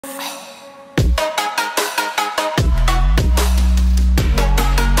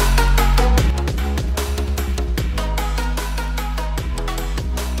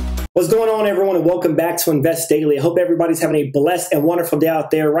What's going on, everyone, and welcome back to Invest Daily. I hope everybody's having a blessed and wonderful day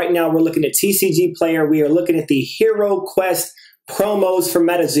out there. Right now, we're looking at TCG Player. We are looking at the Hiroquest promos for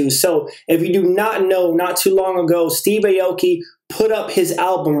Metazoo. So if you do not know, not too long ago, Steve Aoki put up his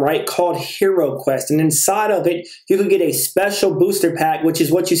album, right, called Hiroquest. And inside of it, you could get a special booster pack, which is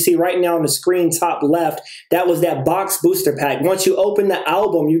what you see right now on the screen top left. That was that box booster pack. Once you open the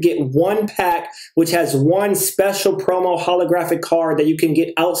album, you get one pack, which has one special promo holographic card that you can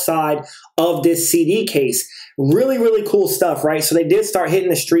get outside of this CD case. Really, really cool stuff, right? So they did start hitting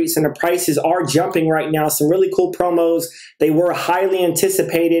the streets and the prices are jumping right now. Some really cool promos. They were highly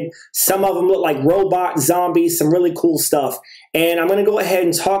anticipated. Some of them look like robot zombies, some really cool stuff. And I'm going to go ahead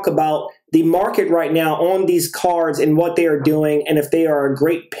and talk about the market right now on these cards and what they are doing and if they are a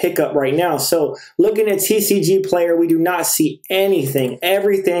great pickup right now. So looking at TCG Player, we do not see anything.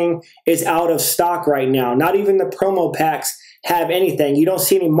 Everything is out of stock right now. Not even the promo packs have anything. You don't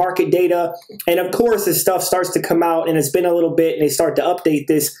see any market data. And of course, as stuff starts to come out and it's been a little bit and they start to update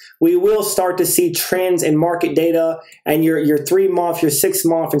this, we will start to see trends in market data and your 3-month, your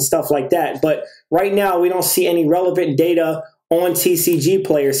 6-month and stuff like that. But right now, we don't see any relevant data on TCG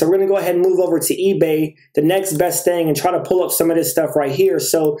Player. So we're going to go ahead and move over to eBay, the next best thing, and try to pull up some of this stuff right here.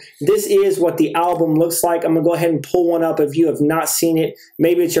 So this is what the album looks like. I'm going to go ahead and pull one up if you have not seen it.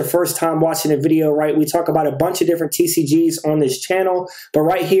 Maybe it's your first time watching a video, right? We talk about a bunch of different TCGs on this channel, but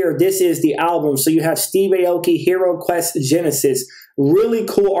right here, this is the album. So you have Steve Aoki, Hiroquest Genesis. Really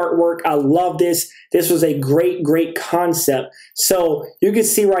cool artwork. I love this. This was a great, great concept. So you can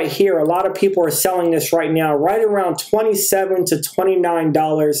see right here, a lot of people are selling this right now, right around $27 to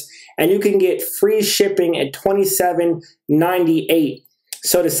 $29, and you can get free shipping at $27.98.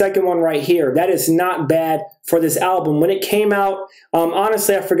 So the second one right here, that is not bad for this album. When it came out,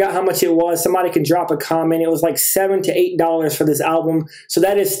 honestly, I forgot how much it was. Somebody can drop a comment. It was like $7 to $8 for this album. So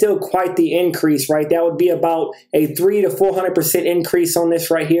that is still quite the increase, right? That would be about a 300 to 400% increase on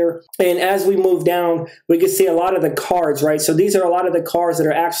this right here. And as we move down, we can see a lot of the cards, right? So these are a lot of the cards that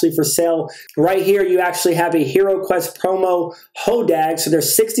are actually for sale. Right here, you actually have a Hiroquest promo Hodag. So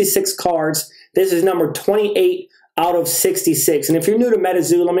there's 66 cards. This is number 28 out of 66. And if you're new to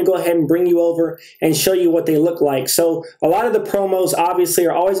Metazoo, let me go ahead and bring you over and show you what they look like. So a lot of the promos obviously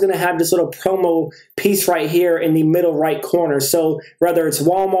are always going to have this little promo piece right here in the middle right corner. So whether it's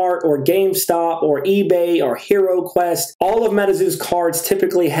Walmart or GameStop or eBay or HeroQuest, all of Metazoo's cards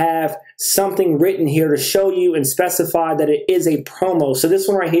typically have something written here to show you and specify that it is a promo. So this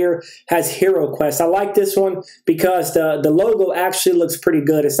one right here has HeroQuest. I like this one because the logo actually looks pretty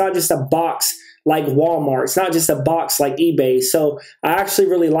good. It's not just a box like Walmart. It's not just a box like eBay. So I actually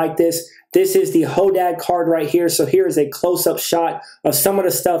really like this. This is the Hodag card right here. So here is a close-up shot of some of the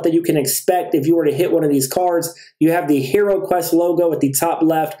stuff that you can expect if you were to hit one of these cards. You have the HeroQuest logo at the top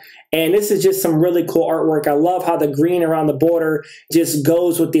left. And this is just some really cool artwork. I love how the green around the border just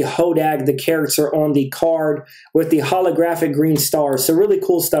goes with the Hodag, the character on the card with the holographic green stars. So really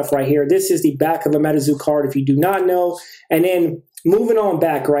cool stuff right here. This is the back of a Metazoo card if you do not know. And then moving on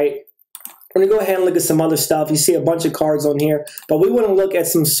back, right? We're going to go ahead and look at some other stuff. You see a bunch of cards on here, but we want to look at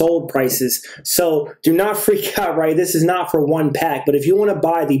some sold prices. So do not freak out, right? This is not for one pack, but if you want to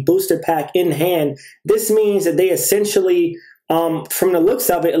buy the booster pack in hand, this means that they essentially, from the looks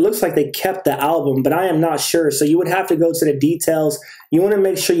of it, it looks like they kept the album, but I am not sure. So you would have to go to the details. You want to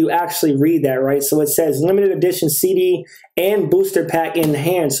make sure you actually read that, right? So it says limited edition CD and booster pack in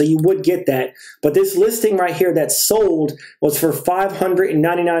hand. So you would get that. But this listing right here that sold was for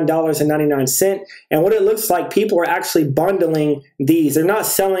 $599.99. And what it looks like, people are actually bundling these. They're not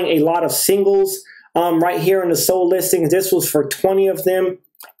selling a lot of singles right here in the sold listings. This was for 20 of them.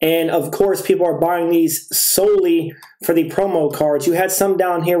 And of course, people are buying these solely for the promo cards. You had some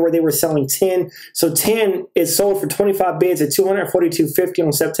down here where they were selling 10. So 10 is sold for 25 bids at $242.50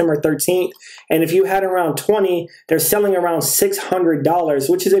 on September 13th. And if you had around 20, they're selling around $600,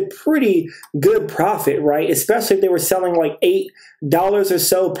 which is a pretty good profit, right? Especially if they were selling like $8 or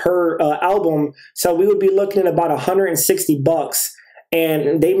so per album. So we would be looking at about 160 bucks,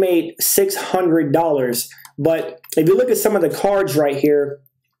 and they made $600. But if you look at some of the cards right here,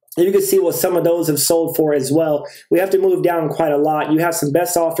 you can see what some of those have sold for as well. We have to move down quite a lot. You have some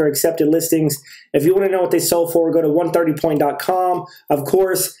best offer accepted listings. If you want to know what they sold for, go to 130point.com. Of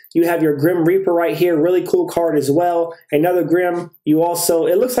course, you have your Grim Reaper right here. Really cool card as well. Another Grim. You also,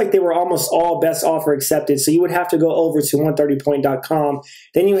 it looks like they were almost all best offer accepted. So you would have to go over to 130point.com.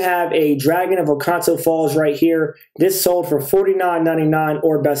 Then you have a Dragon of Okanto Falls right here. This sold for $49.99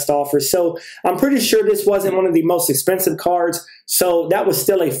 or best offer. So I'm pretty sure this wasn't one of the most expensive cards. So that was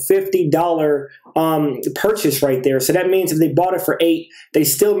still a $50 purchase right there. So that means if they bought it for $8, they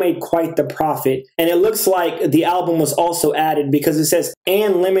still made quite the profit. And it looks like the album was also added because it says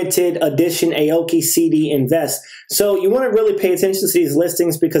and limited edition Aoki CD Invest. So you want to really pay attention to these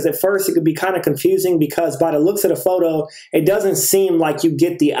listings because at first it could be kind of confusing because by the looks of the photo, it doesn't seem like you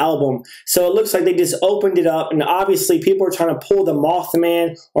get the album. So it looks like they just opened it up and obviously people are trying to pull the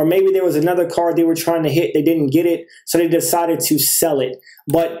Mothman, or maybe there was another card they were trying to hit, they didn't get it, so they decided to sell it.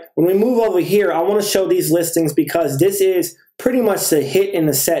 But when we move over here, I want to show these listings because this is pretty much the hit in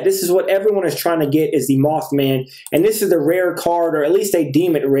the set. This is what everyone is trying to get, is the Mothman. And this is the rare card, or at least they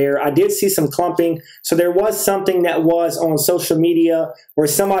deem it rare. I did see some clumping. So there was something that was on social media where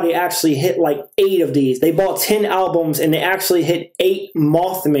somebody actually hit like 8 of these. They bought 10 albums and they actually hit 8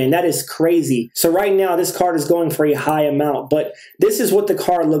 Mothman. That is crazy. So right now this card is going for a high amount, but this is what the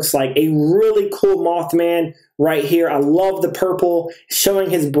card looks like. A really cool Mothman right here. I love the purple,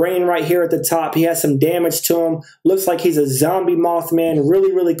 showing his brain right here at the top. He has some damage to him. Looks like he's a zombie Mothman.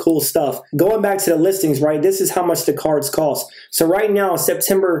 Really, really cool stuff. Going back to the listings, right, this is how much the cards cost. So right now,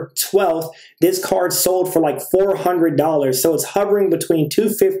 September 12th, this card sold for like $400. So it's hovering between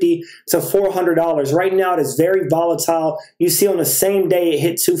 $250 to $400. Right now, it is very volatile. You see on the same day, it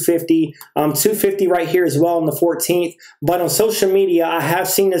hit $250. $250 right here as well on the 14th. But on social media, I have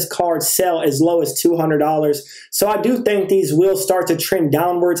seen this card sell as low as $200. So I do think these will start to trend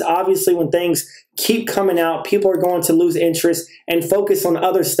downwards. Obviously, when things keep coming out, people are going to lose interest and focus on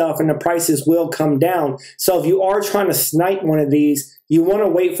other stuff, and the prices will come down. So if you are trying to snipe one of these, you want to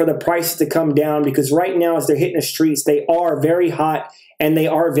wait for the prices to come down, because right now as they're hitting the streets, they are very hot and they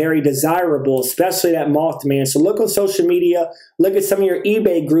are very desirable, especially that Mothman. So look on social media, look at some of your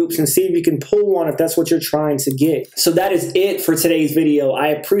eBay groups and see if you can pull one if that's what you're trying to get. So that is it for today's video. I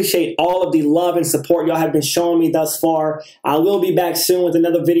appreciate all of the love and support y'all have been showing me thus far. I will be back soon with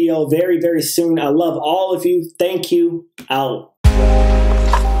another video very, very soon. I love all of you. Thank you. Out.